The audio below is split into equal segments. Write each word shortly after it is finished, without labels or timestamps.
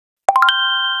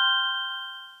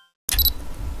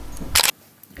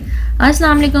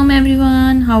Assalamu alaikum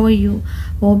everyone, how are you?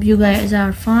 Hope you guys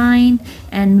are fine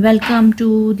and welcome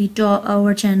to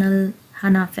our channel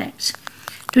Hana Facts.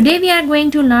 Today we are going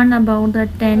to learn about the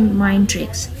 10 mind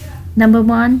tricks. Number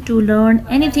 1, to learn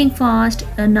anything fast.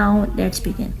 Now let's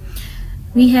begin.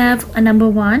 We have a number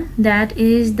 1, that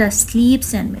is the sleep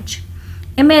sandwich.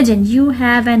 Imagine you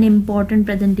have an important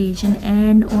presentation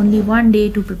and only one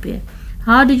day to prepare.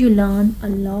 How do you learn a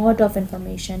lot of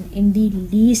information in the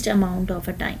least amount of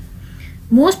a time?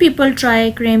 Most people try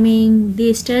cramming.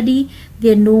 They study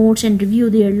their notes and review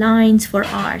their lines for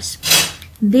hours.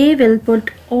 They will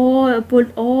put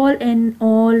all in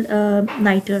all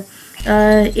nighter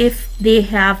if they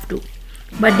have to.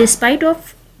 But despite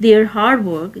of their hard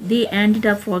work, they ended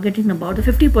up forgetting about the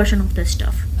 50% of the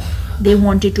stuff they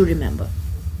wanted to remember.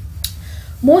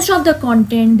 Most of the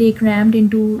content they crammed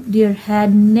into their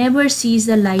head never sees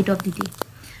the light of the day.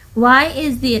 Why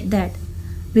is that?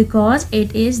 Because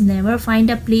it is never find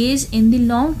a place in the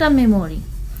long-term memory.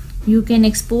 You can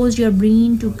expose your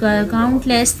brain to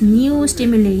countless new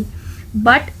stimuli,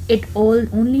 but it all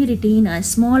only retain a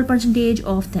small percentage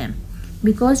of them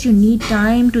because you need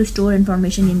time to store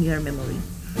information in your memory.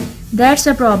 That's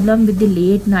the problem with the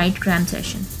late night cram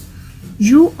session.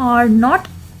 You are not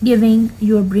giving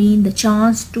your brain the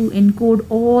chance to encode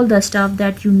all the stuff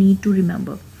that you need to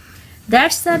remember.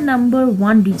 That's the number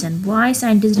 1 reason why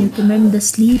scientists recommend the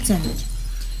sleep sandwich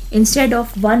instead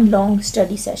of one long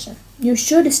study session. You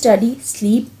should study,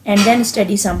 sleep, and then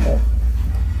study some more.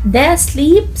 The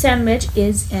sleep sandwich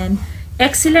is an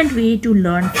excellent way to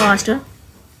learn faster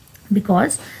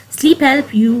because sleep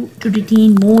helps you to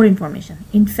retain more information.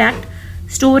 In fact,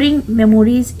 storing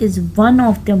memories is one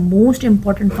of the most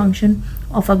important functions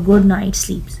of a good night's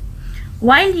sleep.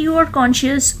 While your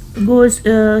conscious goes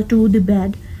to the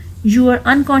bed, your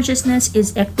unconsciousness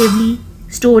is actively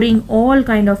storing all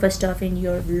kind of stuff in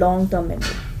your long-term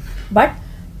memory. But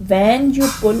when you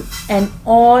pull an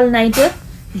all-nighter,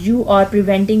 you are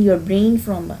preventing your brain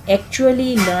from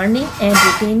actually learning and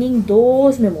retaining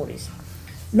those memories.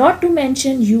 Not to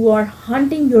mention, you are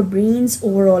hunting your brain's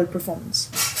overall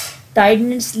performance.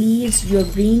 Tiredness leaves your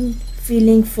brain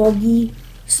feeling foggy,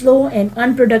 slow, and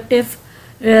unproductive.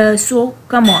 So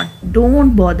come on,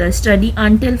 don't bother study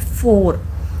until 4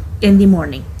 in the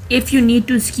morning. If you need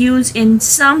to squeeze in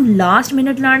some last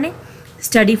minute learning,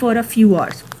 study for a few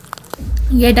hours,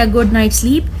 get a good night's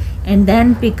sleep, and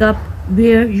then pick up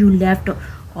where you left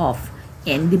off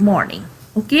in the morning.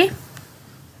 Okay,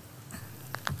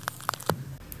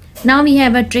 now we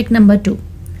have a trick number 2,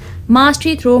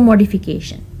 mastery through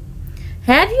modification.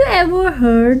 Have you ever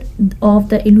heard of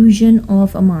the illusion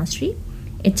of a mastery?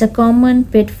 It's a common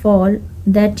pitfall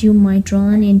that you might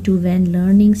run into when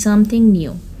learning something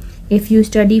new. If you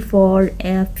study for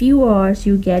a few hours,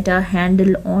 you get a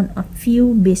handle on a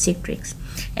few basic tricks,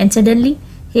 and suddenly,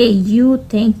 hey, you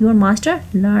think you're master.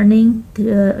 Learning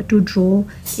to draw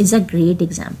is a great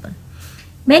example.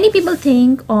 Many people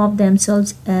think of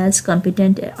themselves as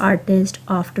competent artists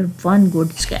after one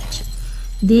good sketch.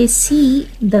 They see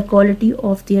the quality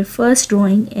of their first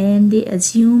drawing and they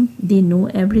assume they know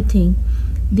everything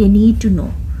they need to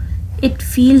know. It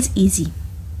feels easy,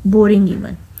 boring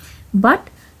even. But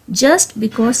just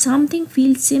because something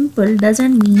feels simple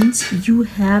doesn't mean you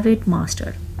have it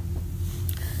mastered.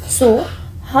 So,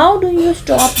 how do you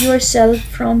stop yourself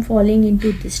from falling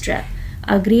into this trap?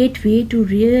 A great way to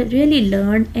really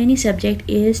learn any subject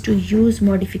is to use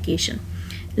modification.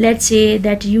 Let's say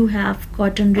that you have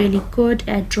gotten really good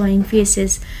at drawing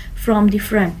faces from the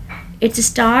front. It's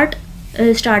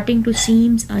starting to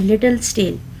seem a little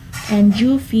stale and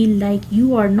you feel like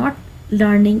you are not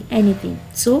learning anything.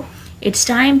 So, it's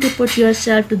time to put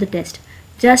yourself to the test.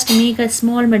 Just make a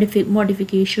small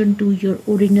modification to your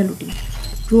original routine.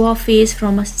 Draw a face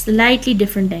from a slightly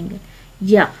different angle.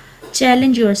 Yeah,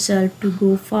 challenge yourself to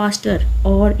go faster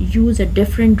or use a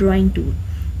different drawing tool.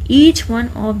 Each one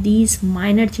of these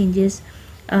minor changes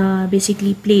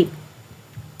basically play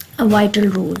a vital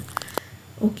role.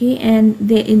 Okay, and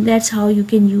that's how you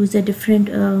can use the different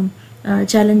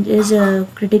challenges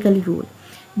critically role.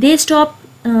 They stop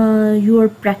your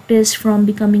practice from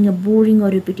becoming a boring or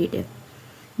repetitive.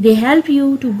 They help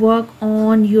you to work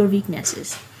on your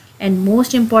weaknesses, and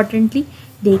most importantly,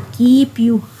 they keep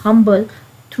you humble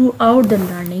throughout the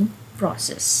learning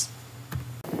process.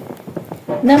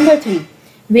 Number 3,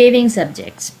 waiving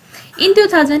subjects. In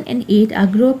 2008, a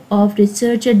group of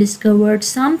researchers discovered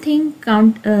something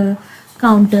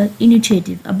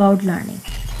counterintuitive about learning.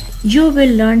 You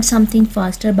will learn something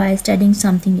faster by studying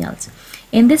something else.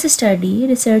 In this study,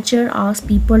 researchers asked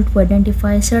people to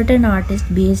identify certain artists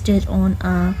based on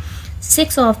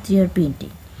 6 of their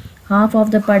painting. Half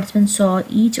of the participants saw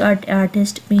each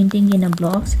artist painting in a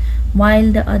blocks,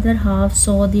 while the other half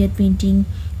saw their painting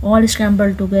all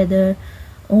scrambled together.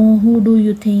 Oh, who do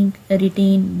you think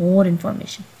retained more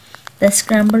information? The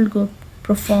scrambled group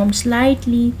performed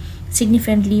slightly,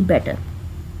 significantly better.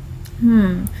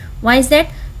 Why is that?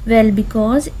 Well,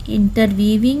 because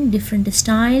interweaving different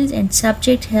styles and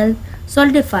subjects help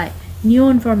solidify new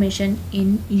information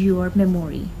in your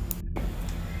memory.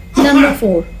 Number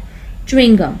 4.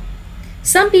 Chewing gum.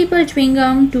 Some people chewing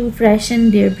gum to freshen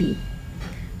their breath.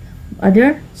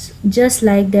 Others just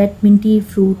like that minty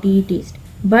fruity taste.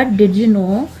 But did you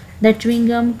know that chewing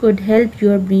gum could help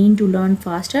your brain to learn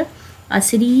faster? A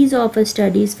series of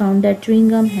studies found that chewing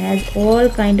gum has all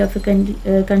kind of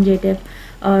quantitative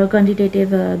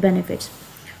benefits.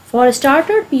 For a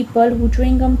starter, people who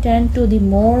chewing gum tend to be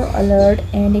more alert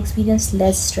and experience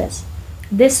less stress.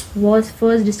 This was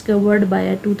first discovered by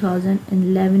a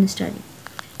 2011 study,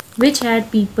 which had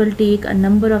people take a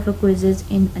number of quizzes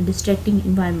in a distracting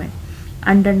environment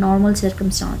under normal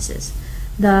circumstances.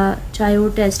 The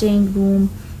child testing room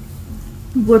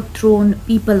would throw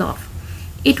people off.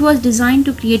 It was designed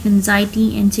to create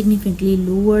anxiety and significantly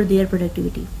lower their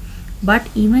productivity. But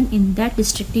even in that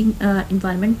distracting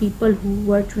environment, people who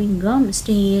were chewing gum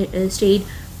stayed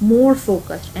more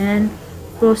focused and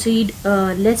proceed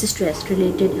less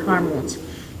stress-related hormones.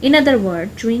 In other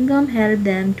words, chewing gum helped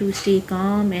them to stay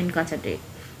calm and concentrate.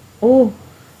 Oh,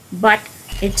 but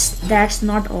that's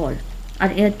not all.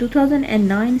 A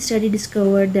 2009 study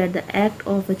discovered that the act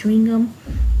of chewing gum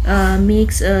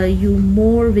makes you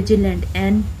more vigilant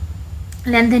and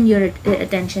lengthen your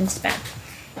attention span.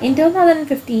 In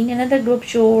 2015, another group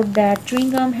showed that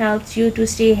chewing gum helps you to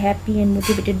stay happy and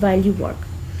motivated while you work.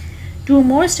 Two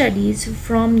more studies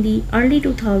from the early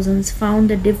 2000s found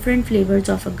that different flavors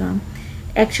of a gum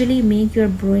actually make your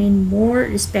brain more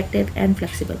receptive and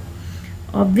flexible.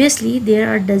 Obviously, there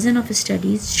are dozens of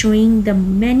studies showing the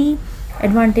many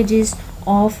advantages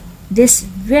of this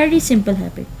very simple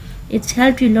habit. It's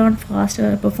helped you learn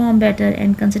faster, perform better,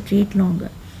 and concentrate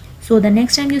longer. So the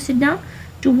next time you sit down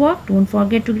to work, don't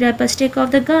forget to grab a stick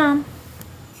of the gum.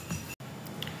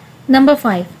 Number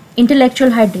 5.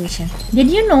 Intellectual hydration.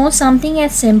 Did you know something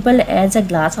as simple as a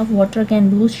glass of water can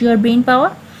boost your brain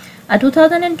power? A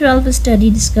 2012 study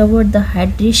discovered that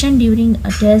hydration during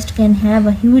a test can have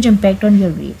a huge impact on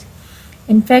your grades.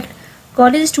 In fact,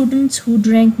 college students who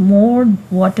drank more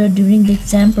water during the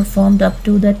exam performed up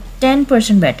to the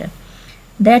 10% better.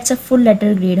 That's a full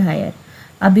letter grade higher.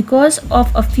 Because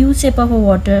of a few sips of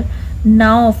water,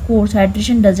 now of course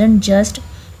hydration doesn't just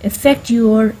affect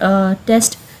your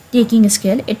test taking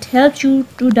skill, it helps you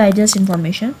to digest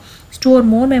information, store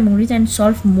more memories, and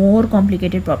solve more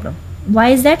complicated problems. Why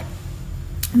is that?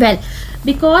 Well,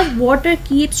 because water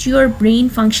keeps your brain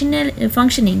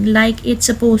functioning like it's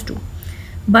supposed to.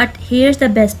 But here's the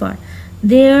best part.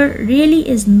 There really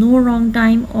is no wrong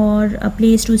time or a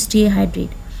place to stay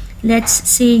hydrated. Let's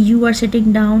say you are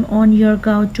sitting down on your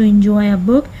couch to enjoy a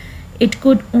book. It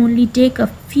could only take a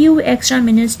few extra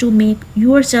minutes to make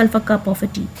yourself a cup of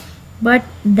tea. But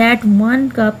that one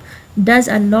cup does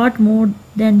a lot more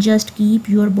than just keep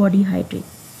your body hydrated.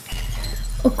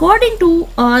 According to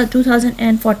a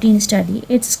 2014 study,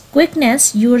 its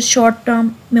quickness your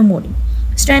short-term memory,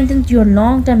 strengthens your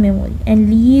long-term memory, and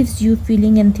leaves you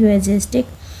feeling enthusiastic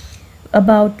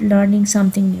about learning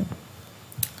something new.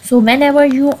 So whenever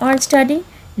you are studying,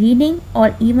 reading,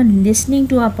 or even listening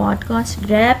to a podcast,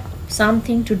 grab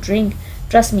something to drink.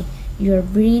 Trust me, your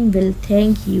brain will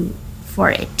thank you for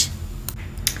it.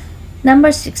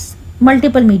 Number 6.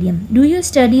 Multiple medium. Do you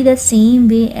study the same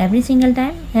way every single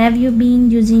time? Have you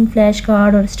been using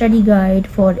flashcard or study guide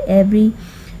for every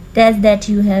test that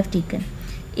you have taken?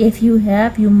 If you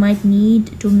have, you might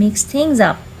need to mix things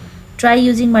up. Try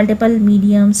using multiple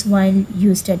mediums while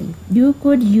you study. You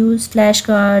could use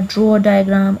flashcard, draw a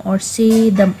diagram, or say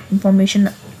the information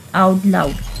out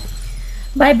loud.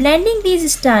 By blending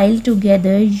these styles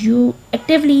together, you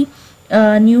actively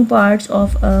new parts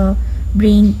of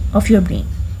your brain,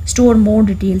 store more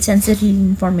detailed sensory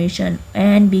information,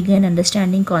 and begin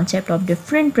understanding concept of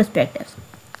different perspectives.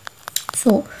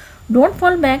 So don't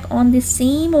fall back on the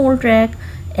same old track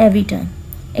every time.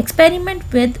 Experiment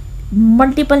with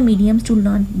multiple mediums to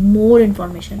learn more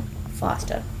information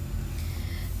faster.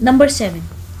 Number 7.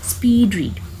 Speed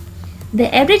read.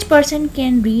 The average person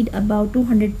can read about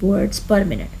 200 words per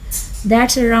minute.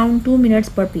 That's around 2 minutes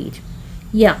per page.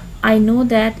 Yeah, I know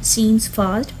that seems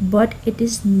fast, but it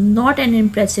is not as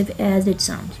impressive as it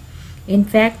sounds. In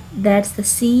fact, that's the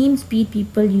same speed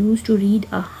people used to read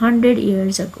 100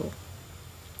 years ago.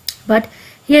 But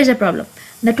here's a problem.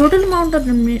 The total amount of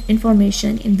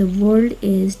information in the world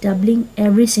is doubling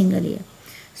every single year.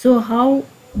 So how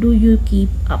do you keep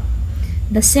up?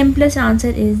 The simplest answer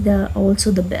is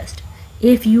also the best.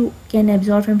 If you can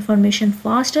absorb information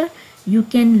faster, you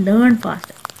can learn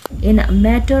faster. In a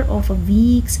matter of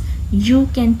weeks, you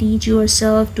can teach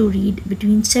yourself to read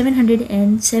between 700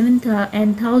 and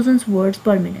 7,000 words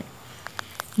per minute.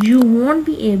 You won't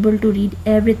be able to read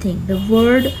everything the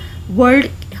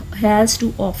world has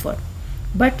to offer,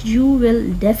 but you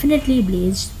will definitely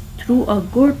blaze through a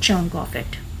good chunk of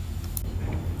it.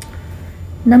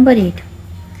 Number 8.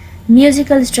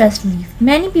 Musical stress relief.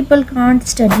 Many people can't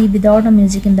study without a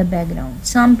music in the background.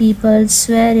 Some people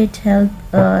swear it helps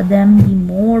them be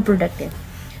more productive.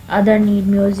 Others need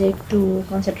music to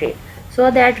concentrate. So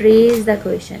that raises the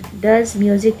question, does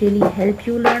music really help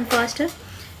you learn faster?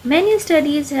 Many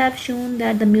studies have shown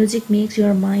that the music makes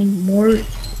your mind more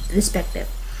receptive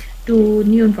to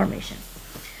new information.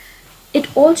 It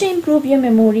also improves your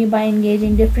memory by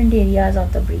engaging different areas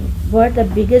of the brain. But the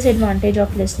biggest advantage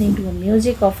of listening to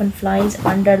music often flies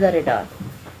under the radar.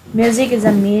 Music is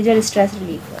a major stress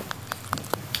reliever.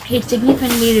 It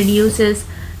significantly reduces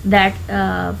that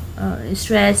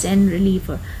stress and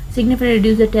reliever. Significantly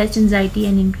reduce the test anxiety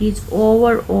and increase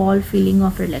overall feeling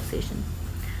of relaxation.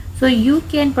 So you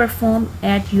can perform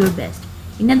at your best.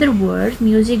 In other words,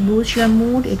 music boosts your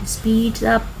mood. It speeds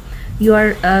up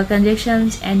your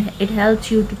conjunctions and it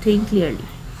helps you to think clearly.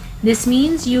 This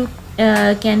means you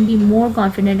can be more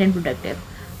confident and productive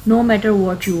no matter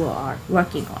what you are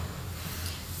working on.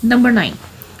 Number 9.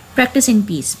 Practice in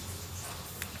peace.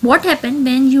 What happens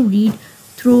when you read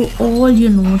through all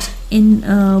your notes in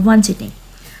one sitting?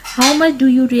 How much do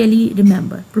you really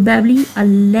remember? Probably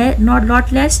not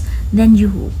lot less than you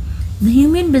hope. The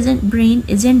human brain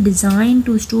isn't designed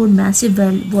to store massive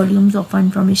volumes of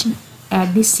information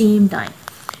at the same time.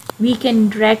 We can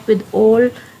interact with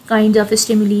all kinds of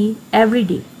stimuli every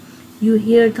day. You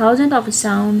hear thousands of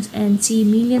sounds and see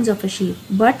millions of shapes,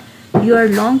 but your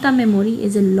long-term memory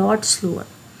is a lot slower.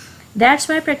 That's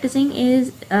why practicing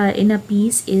is in a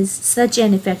piece is such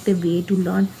an effective way to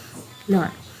learn.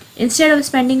 Instead of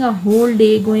spending a whole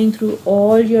day going through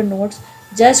all your notes,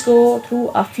 just go through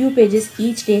a few pages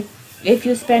each day. If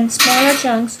you spend smaller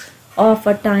chunks of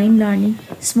a time learning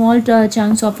small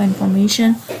chunks of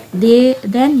information,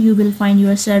 then you will find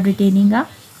yourself retaining a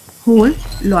whole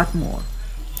lot more.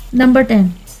 Number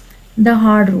 10. The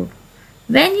hard road.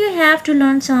 When you have to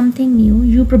learn something new,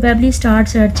 you probably start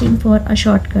searching for a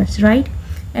shortcuts, right?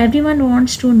 Everyone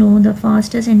wants to know the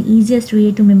fastest and easiest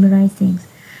way to memorize things,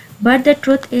 but the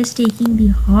truth is taking the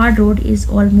hard road is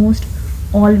almost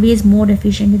always more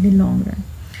efficient in the long run.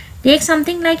 Take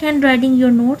something like handwriting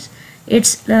your notes.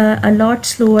 It's a lot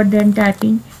slower than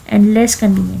typing and less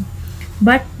convenient,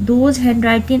 but those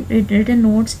written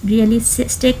notes really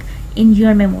stick in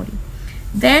your memory.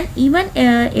 Then even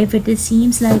if it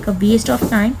seems like a waste of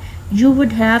time, you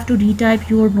would have to retype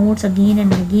your notes again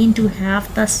and again to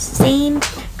have the same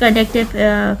cognitive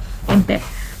impact.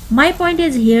 My point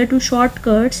is here to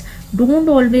shortcuts don't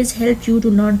always help you to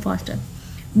learn faster.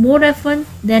 More often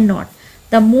than not,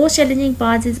 the most challenging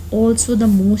path is also the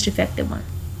most effective one.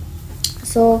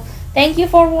 So thank you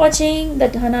for watching the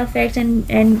Hana Facts,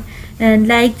 and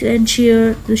like and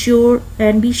share the show,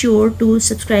 and be sure to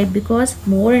subscribe because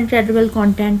more incredible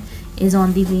content is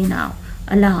on the way now.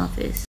 Allah Hafiz.